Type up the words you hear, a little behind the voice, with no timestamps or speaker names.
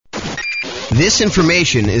This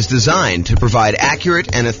information is designed to provide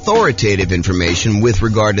accurate and authoritative information with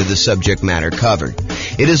regard to the subject matter covered.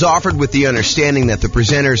 It is offered with the understanding that the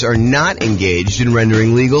presenters are not engaged in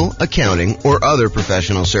rendering legal, accounting, or other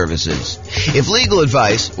professional services. If legal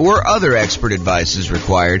advice or other expert advice is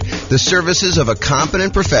required, the services of a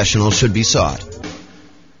competent professional should be sought.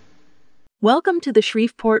 Welcome to the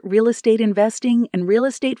Shreveport Real Estate Investing and Real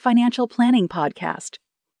Estate Financial Planning Podcast.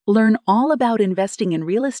 Learn all about investing in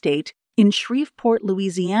real estate in Shreveport,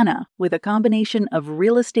 Louisiana, with a combination of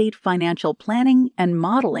real estate financial planning and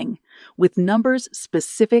modeling with numbers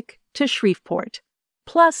specific to Shreveport,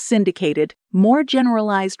 plus syndicated, more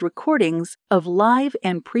generalized recordings of live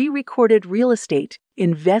and pre-recorded real estate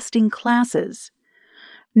investing classes.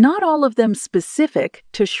 Not all of them specific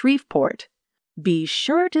to Shreveport. Be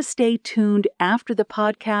sure to stay tuned after the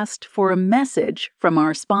podcast for a message from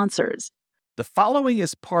our sponsors. The following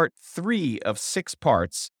is part 3 of 6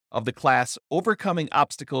 parts of the class Overcoming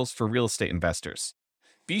Obstacles for Real Estate Investors.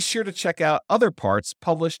 Be sure to check out other parts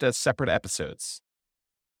published as separate episodes.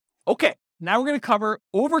 Okay, now we're going to cover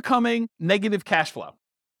overcoming negative cash flow.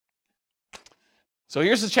 So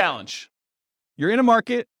here's the challenge. You're in a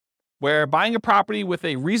market where buying a property with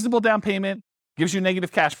a reasonable down payment gives you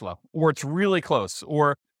negative cash flow, or it's really close,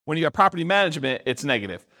 or when you have property management, it's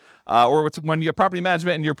negative. Or when you have property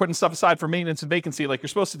management and you're putting stuff aside for maintenance and vacancy like you're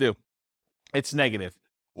supposed to do, it's negative.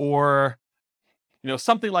 Or,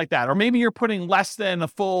 something like that. Or maybe you're putting less than a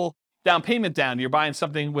full down payment down. You're buying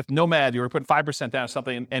something with Nomad. You were putting 5% down or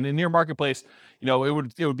something. And in your marketplace,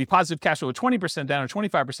 it would be positive cash flow with 20% down or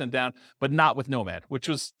 25% down, but not with Nomad, which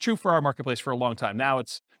was true for our marketplace for a long time. Now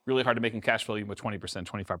it's really hard to make cash flow even with 20%,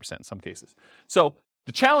 25% in some cases. So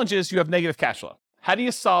the challenge is you have negative cash flow. How do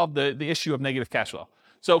you solve the issue of negative cash flow?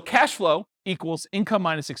 So cash flow equals income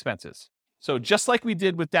minus expenses. So just like we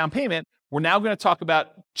did with down payment, we're now going to talk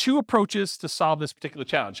about 2 approaches to solve this particular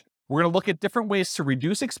challenge. We're going to look at different ways to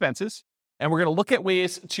reduce expenses, and we're going to look at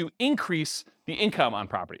ways to increase the income on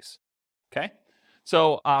properties. Okay?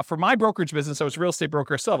 So for my brokerage business, I was a real estate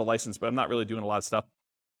broker. I still have a license, but I'm not really doing a lot of stuff.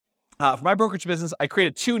 For my brokerage business, I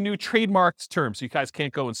created 2 new trademarked terms. So you guys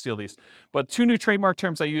can't go and steal these. But 2 new trademark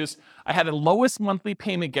terms I used. I had a lowest monthly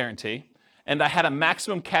payment guarantee, and I had a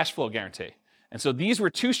maximum cash flow guarantee. And so these were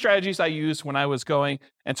 2 strategies I used when I was going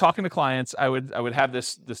and talking to clients. I would have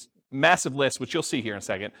this massive list, which you'll see here in a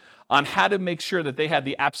second, on how to make sure that they had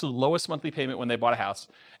the absolute lowest monthly payment when they bought a house.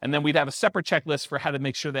 And then we'd have a separate checklist for how to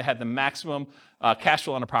make sure they had the maximum cash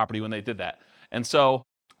flow on a property when they did that. And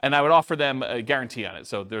I would offer them a guarantee on it.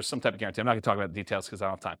 So there's some type of guarantee. I'm not going to talk about the details because I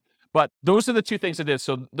don't have time. But those are the 2 things I did.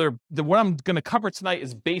 So what I'm going to cover tonight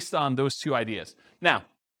is based on those 2 ideas. Now,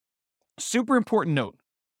 super important note.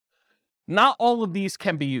 Not all of these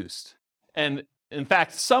can be used. And in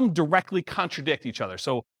fact, some directly contradict each other.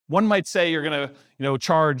 So one might say you're going to,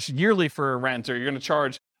 charge yearly for a rent, or you're going to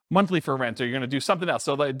charge monthly for a rent, or you're going to do something else.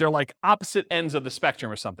 So they're like opposite ends of the spectrum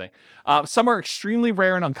or something. Some are extremely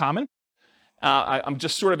rare and uncommon. I'm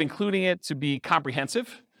just sort of including it to be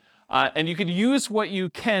comprehensive. And you can use what you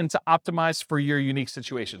can to optimize for your unique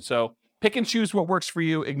situation. So pick and choose what works for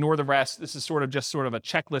you, ignore the rest. This is sort of a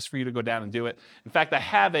checklist for you to go down and do it. In fact, I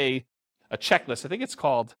have a checklist. I think it's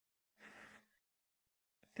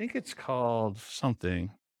called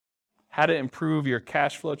something. How to improve your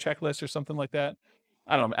cash flow checklist or something like that.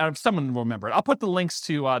 I don't know. Someone will remember it. I'll put the links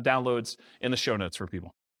to downloads in the show notes for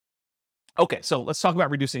people. Okay, so let's talk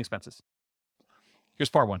about reducing expenses. Here's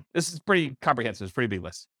part 1. This is pretty comprehensive. It's a pretty big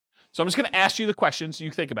list. So I'm just going to ask you the questions. You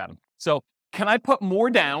think about them. So can I put more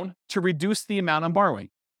down to reduce the amount I'm borrowing?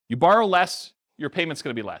 You borrow less, your payment's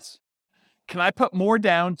going to be less. Can I put more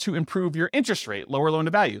down to improve your interest rate, lower loan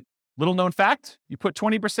to value? Little known fact, you put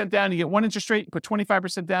 20% down, you get one interest rate. You put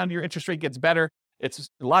 25% down, your interest rate gets better. It's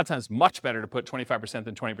a lot of times much better to put 25%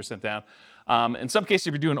 than 20% down. In some cases,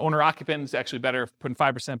 if you're doing owner-occupant, it's actually better putting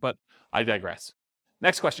 5%, but I digress.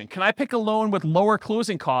 Next question, can I pick a loan with lower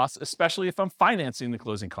closing costs, especially if I'm financing the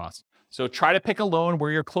closing costs? So try to pick a loan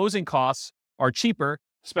where your closing costs are cheaper,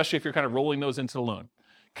 especially if you're kind of rolling those into the loan.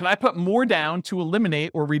 Can I put more down to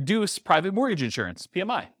eliminate or reduce private mortgage insurance,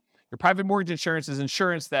 PMI? Your private mortgage insurance is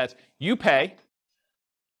insurance that you pay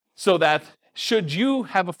so that should you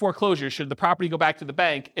have a foreclosure, should the property go back to the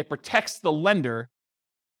bank, it protects the lender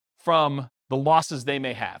from the losses they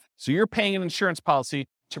may have. So you're paying an insurance policy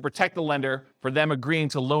to protect the lender for them agreeing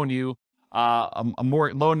to loan you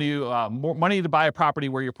more money to buy a property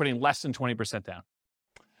where you're putting less than 20% down.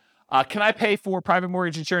 Can I pay for private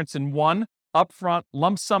mortgage insurance in one upfront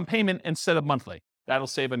lump sum payment instead of monthly? That'll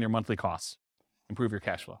save on your monthly costs, improve your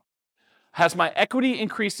cash flow. Has my equity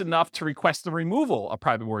increased enough to request the removal of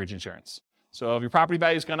private mortgage insurance? So if your property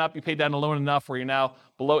value has gone up, you paid down the loan enough where you're now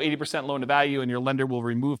below 80% loan to value, and your lender will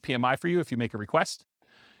remove PMI for you if you make a request.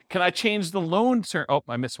 Can I change the loan term? Oh,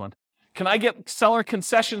 I missed one. Can I get seller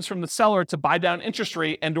concessions from the seller to buy down interest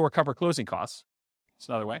rate and or cover closing costs? That's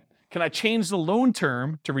another way. Can I change the loan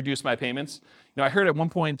term to reduce my payments? I heard at one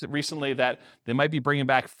point recently that they might be bringing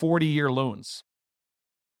back 40-year loans.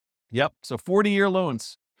 Yep, so 40-year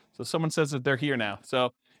loans. So someone says that they're here now.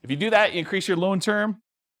 So if you do that, you increase your loan term,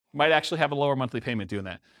 you might actually have a lower monthly payment doing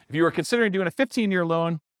that. If you were considering doing a 15-year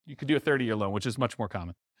loan, you could do a 30-year loan, which is much more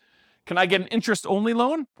common. Can I get an interest-only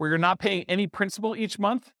loan where you're not paying any principal each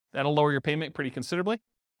month? That'll lower your payment pretty considerably.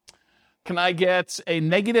 Can I get a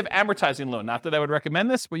negative amortizing loan? Not that I would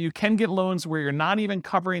recommend this, but you can get loans where you're not even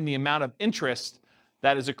covering the amount of interest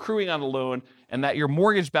that is accruing on the loan and that your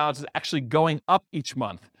mortgage balance is actually going up each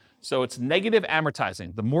month. So it's negative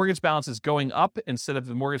amortizing. The mortgage balance is going up instead of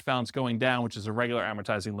the mortgage balance going down, which is a regular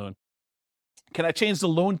amortizing loan. Can I change the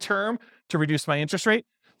loan term to reduce my interest rate?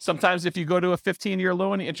 Sometimes if you go to a 15-year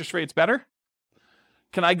loan, the interest rate's better.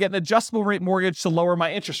 Can I get an adjustable rate mortgage to lower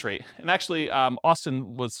my interest rate? And actually,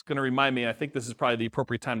 Austin was going to remind me, and I think this is probably the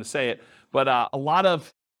appropriate time to say it, but a lot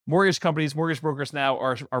of mortgage companies, mortgage brokers now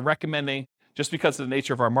are recommending, just because of the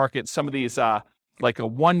nature of our market, some of these like a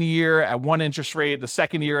 1 year at one interest rate, the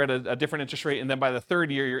second year at a different interest rate, and then by the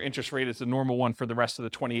third year, your interest rate is the normal one for the rest of the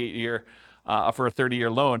 28-year for a 30-year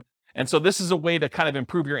loan. And so this is a way to kind of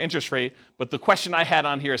improve your interest rate. But the question I had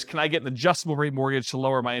on here is, can I get an adjustable rate mortgage to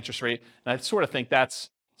lower my interest rate? And I sort of think that's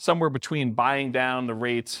somewhere between buying down the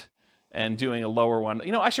rate and doing a lower one.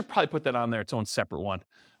 I should probably put that on there, its own separate one.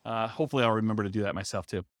 Hopefully I'll remember to do that myself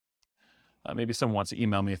too. Maybe someone wants to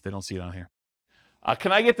email me if they don't see it on here.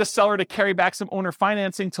 Can I get the seller to carry back some owner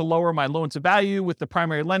financing to lower my loan to value with the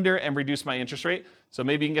primary lender and reduce my interest rate? So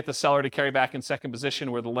maybe you can get the seller to carry back in second position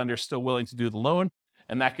where the lender is still willing to do the loan,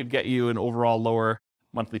 and that could get you an overall lower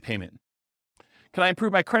monthly payment. Can I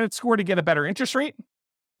improve my credit score to get a better interest rate?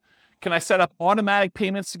 Can I set up automatic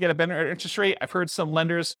payments to get a better interest rate? I've heard some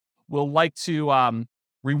lenders will like to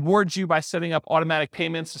reward you by setting up automatic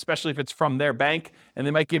payments, especially if it's from their bank, and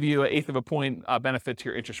they might give you 1/8 of a point benefit to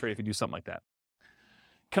your interest rate if you do something like that.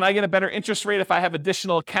 Can I get a better interest rate if I have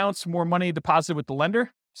additional accounts, more money deposited with the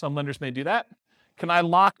lender? Some lenders may do that. Can I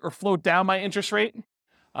lock or float down my interest rate?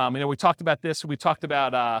 We talked about this. We talked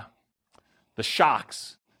about the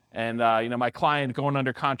shocks and, my client going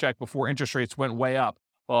under contract before interest rates went way up.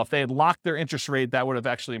 Well, if they had locked their interest rate, that would have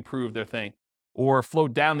actually improved their thing. Or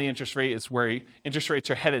float down the interest rate is where interest rates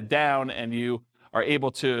are headed down and you are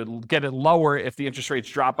able to get it lower if the interest rates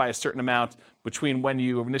drop by a certain amount between when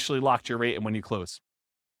you initially locked your rate and when you close.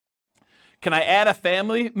 Can I add a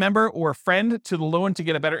family member or a friend to the loan to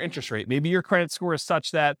get a better interest rate? Maybe your credit score is such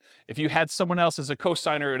that if you had someone else as a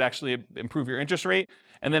co-signer, it would actually improve your interest rate.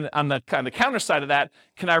 And then on the counter side of that,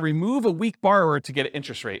 can I remove a weak borrower to get an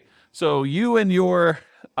interest rate? So you and your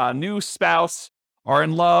new spouse are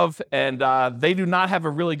in love and they do not have a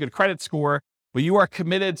really good credit score, but you are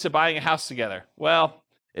committed to buying a house together. Well,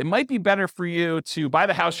 it might be better for you to buy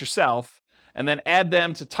the house yourself and then add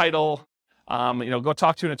them to title. Go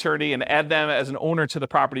talk to an attorney and add them as an owner to the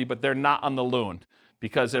property, but they're not on the loan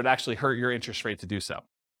because it would actually hurt your interest rate to do so.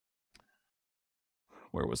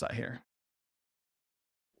 Where was I here?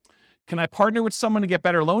 Can I partner with someone to get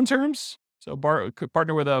better loan terms? So could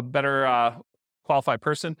partner with a better qualified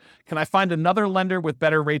person. Can I find another lender with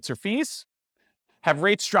better rates or fees? Have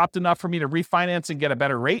rates dropped enough for me to refinance and get a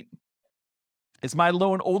better rate? Is my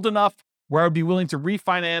loan old enough where I would be willing to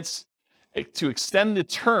refinance to extend the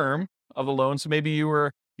term of the loan? So maybe you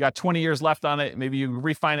got 20 years left on it. Maybe you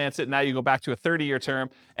refinance it. Now you go back to a 30-year term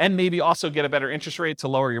and maybe also get a better interest rate to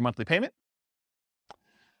lower your monthly payment.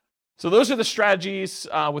 So those are the strategies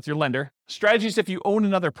with your lender. Strategies if you own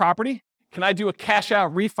another property. Can I do a cash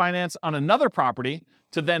out refinance on another property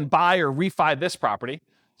to then buy or refi this property?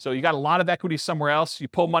 So you got a lot of equity somewhere else. You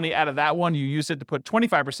pull money out of that one. You use it to put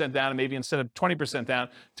 25% down and maybe instead of 20% down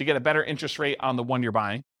to get a better interest rate on the one you're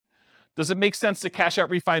buying. Does it make sense to cash out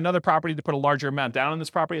refi another property to put a larger amount down on this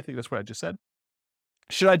property? I think that's what I just said.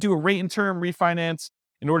 Should I do a rate and term refinance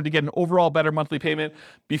in order to get an overall better monthly payment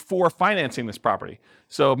before financing this property?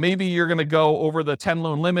 So maybe you're going to go over the 10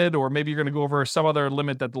 loan limit, or maybe you're going to go over some other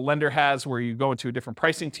limit that the lender has where you go into a different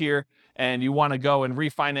pricing tier and you want to go and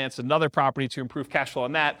refinance another property to improve cash flow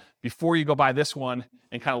on that before you go buy this one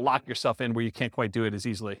and kind of lock yourself in where you can't quite do it as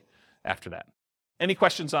easily after that. Any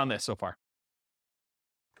questions on this so far?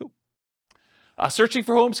 Cool. Searching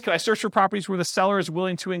for homes. Can I search for properties where the seller is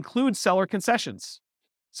willing to include seller concessions?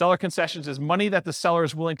 Seller concessions is money that the seller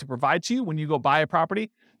is willing to provide to you when you go buy a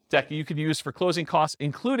property that you could use for closing costs,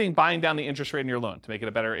 including buying down the interest rate in your loan to make it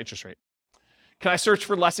a better interest rate. Can I search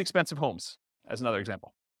for less expensive homes, as another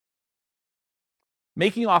example?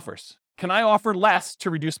 Making offers. Can I offer less to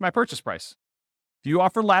reduce my purchase price? If you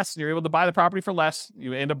offer less and you're able to buy the property for less,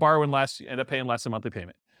 you end up borrowing less, you end up paying less a monthly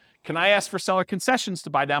payment. Can I ask for seller concessions to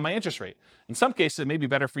buy down my interest rate? In some cases, it may be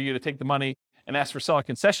better for you to take the money and ask for seller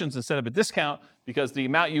concessions instead of a discount, because the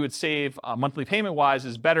amount you would save monthly payment-wise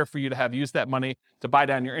is better for you to have used that money to buy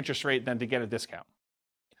down your interest rate than to get a discount.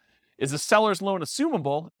 Is the seller's loan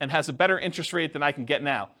assumable and has a better interest rate than I can get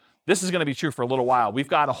now? This is going to be true for a little while. We've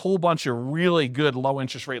got a whole bunch of really good low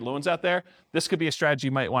interest rate loans out there. This could be a strategy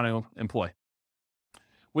you might want to employ.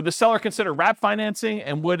 Would the seller consider wrap financing,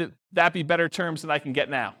 and would that be better terms than I can get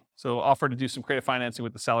now? So offer to do some creative financing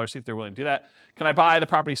with the seller, see if they're willing to do that. Can I buy the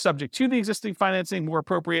property subject to the existing financing, more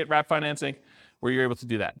appropriate wrap financing, where you're able to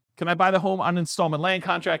do that? Can I buy the home on installment land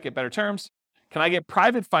contract, get better terms? Can I get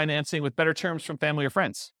private financing with better terms from family or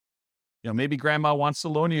friends? Maybe grandma wants to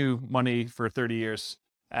loan you money for 30 years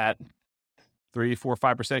at 3, 4,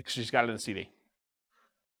 5% because she's got it in a CD.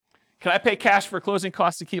 Can I pay cash for closing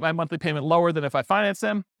costs to keep my monthly payment lower than if I finance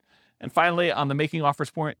them? And finally, on the making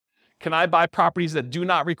offers point, can I buy properties that do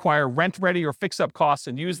not require rent-ready or fix-up costs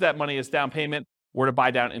and use that money as down payment, or to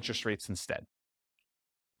buy down interest rates instead?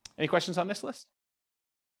 Any questions on this list?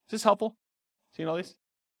 Is this helpful? Seeing all these?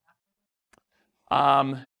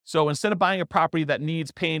 So instead of buying a property that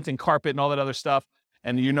needs paint and carpet and all that other stuff,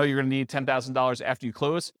 and you're going to need $10,000 after you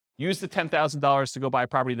close, use the $10,000 to go buy a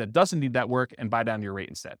property that doesn't need that work and buy down your rate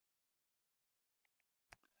instead.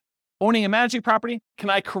 Owning and managing property, can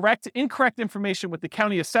I correct incorrect information with the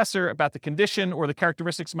county assessor about the condition or the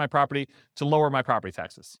characteristics of my property to lower my property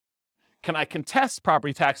taxes? Can I contest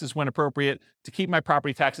property taxes when appropriate to keep my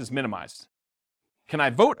property taxes minimized? Can I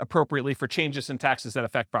vote appropriately for changes in taxes that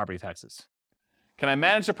affect property taxes? Can I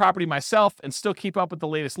manage the property myself and still keep up with the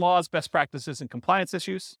latest laws, best practices, and compliance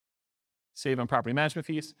issues? Save on property management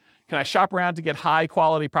fees. Can I shop around to get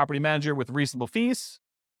high-quality property manager with reasonable fees?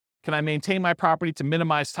 Can I maintain my property to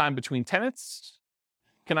minimize time between tenants?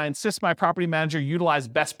 Can I insist my property manager utilize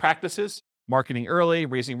best practices, marketing early,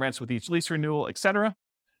 raising rents with each lease renewal, etc.?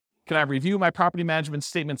 Can I review my property management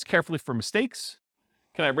statements carefully for mistakes?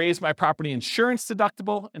 Can I raise my property insurance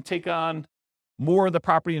deductible and take on more of the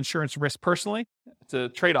property insurance risk personally? It's a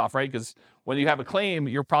trade-off, right? Because when you have a claim,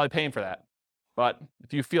 you're probably paying for that. But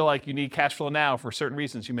if you feel like you need cash flow now for certain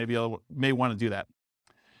reasons, you may want to do that.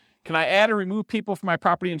 Can I add or remove people from my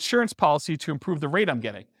property insurance policy to improve the rate I'm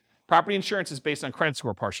getting? Property insurance is based on credit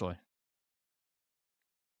score partially.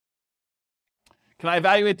 Can I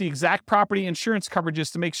evaluate the exact property insurance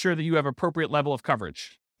coverages to make sure that you have appropriate level of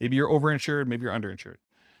coverage? Maybe you're overinsured, maybe you're underinsured.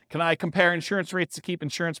 Can I compare insurance rates to keep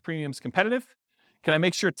insurance premiums competitive? Can I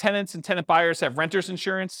make sure tenants and tenant buyers have renters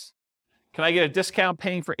insurance? Can I get a discount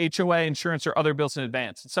paying for HOA insurance or other bills in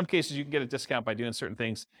advance? In some cases, you can get a discount by doing certain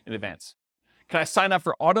things in advance. Can I sign up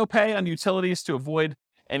for auto pay on utilities to avoid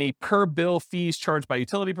any per bill fees charged by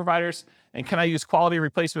utility providers? And can I use quality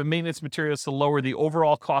replacement maintenance materials to lower the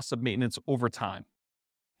overall cost of maintenance over time?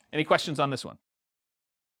 Any questions on this one?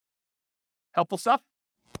 Helpful stuff?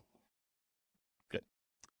 Good.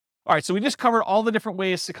 All right, so we just covered all the different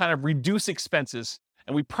ways to kind of reduce expenses.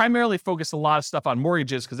 And we primarily focus a lot of stuff on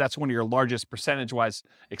mortgages because that's one of your largest percentage-wise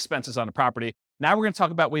expenses on a property. Now we're going to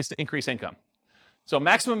talk about ways to increase income. So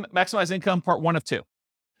maximize income, part 1 of 2.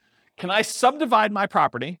 Can I subdivide my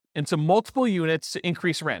property into multiple units to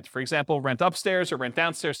increase rent? For example, rent upstairs or rent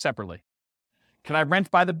downstairs separately. Can I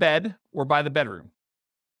rent by the bed or by the bedroom?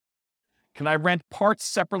 Can I rent parts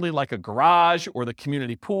separately like a garage or the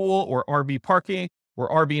community pool or RV parking or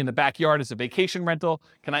RV in the backyard as a vacation rental?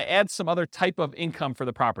 Can I add some other type of income for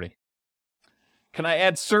the property? Can I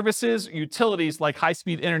add services, utilities like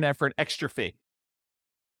high-speed internet for an extra fee?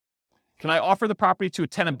 Can I offer the property to a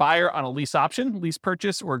tenant buyer on a lease option, lease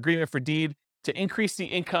purchase, or agreement for deed to increase the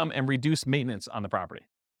income and reduce maintenance on the property?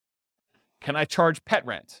 Can I charge pet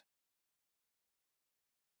rent?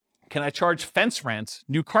 Can I charge fence rent,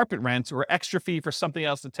 new carpet rent, or extra fee for something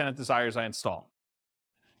else the tenant desires I install?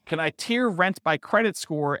 Can I tier rent by credit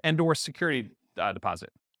score and/or security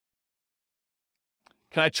deposit?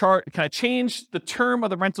 Can I change the term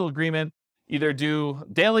of the rental agreement, either do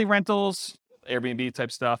daily rentals, Airbnb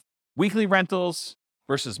type stuff, weekly rentals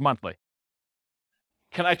versus monthly?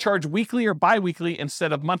 Can I charge weekly or biweekly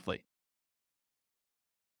instead of monthly?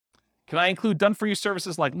 Can I include done-for-you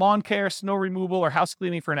services like lawn care, snow removal, or house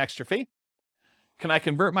cleaning for an extra fee? Can I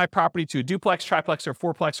convert my property to a duplex, triplex, or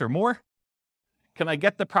fourplex or more? Can I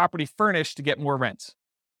get the property furnished to get more rent?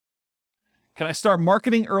 Can I start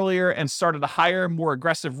marketing earlier and start at a higher, more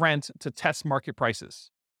aggressive rent to test market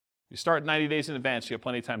prices? You start 90 days in advance, you have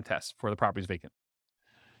plenty of time to test before the property is vacant.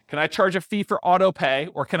 Can I charge a fee for auto pay,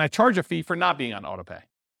 or can I charge a fee for not being on auto pay?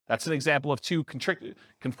 That's an example of two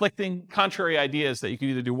conflicting, contrary ideas that you can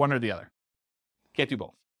either do one or the other. Can't do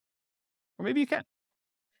both. Or maybe you can.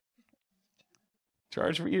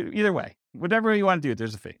 Charge for either way. Whatever you want to do,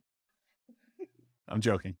 there's a fee. I'm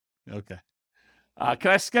joking. Okay.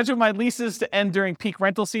 Can I schedule my leases to end during peak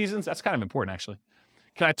rental seasons? That's kind of important, actually.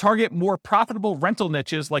 Can I target more profitable rental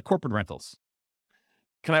niches like corporate rentals?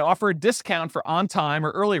 Can I offer a discount for on-time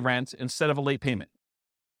or early rent instead of a late payment?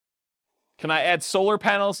 Can I add solar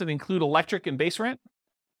panels and include electric and base rent?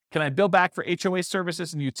 Can I bill back for HOA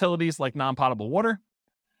services and utilities like non-potable water?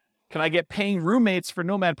 Can I get paying roommates for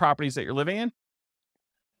nomad properties that you're living in?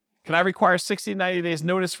 Can I require 60 to 90 days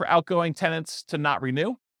notice for outgoing tenants to not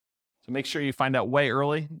renew? So make sure you find out way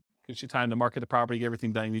early. Gives you time to market the property, get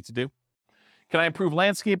everything done you need to do. Can I improve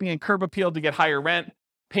landscaping and curb appeal to get higher rent,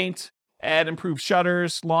 paint, add improved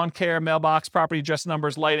shutters, lawn care, mailbox, property address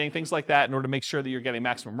numbers, lighting, things like that in order to make sure that you're getting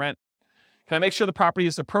maximum rent? Can I make sure the property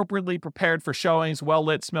is appropriately prepared for showings, well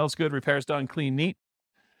lit, smells good, repairs done, clean, neat?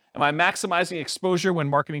 Am I maximizing exposure when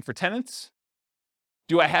marketing for tenants?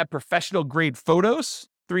 Do I have professional grade photos,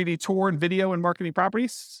 3D tour and video and marketing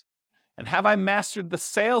properties? And have I mastered the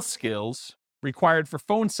sales skills required for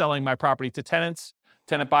phone selling my property to tenants,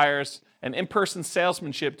 tenant buyers, and in-person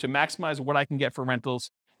salesmanship to maximize what I can get for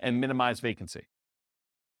rentals and minimize vacancy?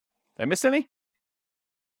 Did I miss any?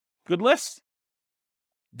 Good list?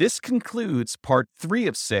 This concludes part 3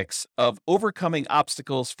 of 6 of Overcoming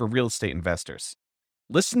Obstacles for Real Estate Investors.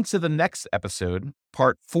 Listen to the next episode,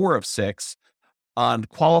 part 4 of 6, on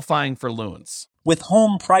qualifying for loans. With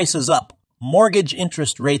home prices up, mortgage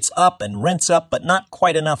interest rates up, and rents up, but not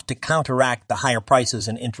quite enough to counteract the higher prices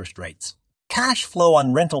and interest rates. Cash flow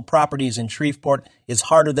on rental properties in Shreveport is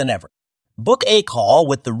harder than ever. Book a call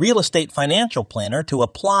with the Real Estate Financial Planner to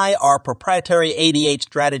apply our proprietary 88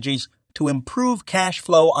 strategies to improve cash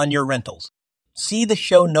flow on your rentals. See the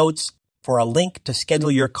show notes for a link to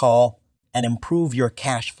schedule your call and improve your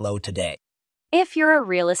cash flow today. If you're a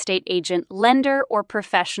real estate agent, lender, or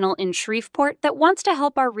professional in Shreveport that wants to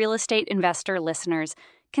help our real estate investor listeners,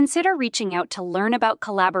 consider reaching out to learn about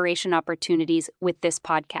collaboration opportunities with this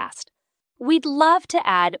podcast. We'd love to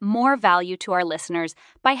add more value to our listeners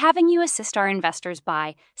by having you assist our investors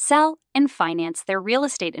buy, sell, and finance their real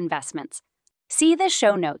estate investments. See the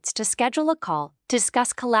show notes to schedule a call to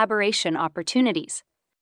discuss collaboration opportunities.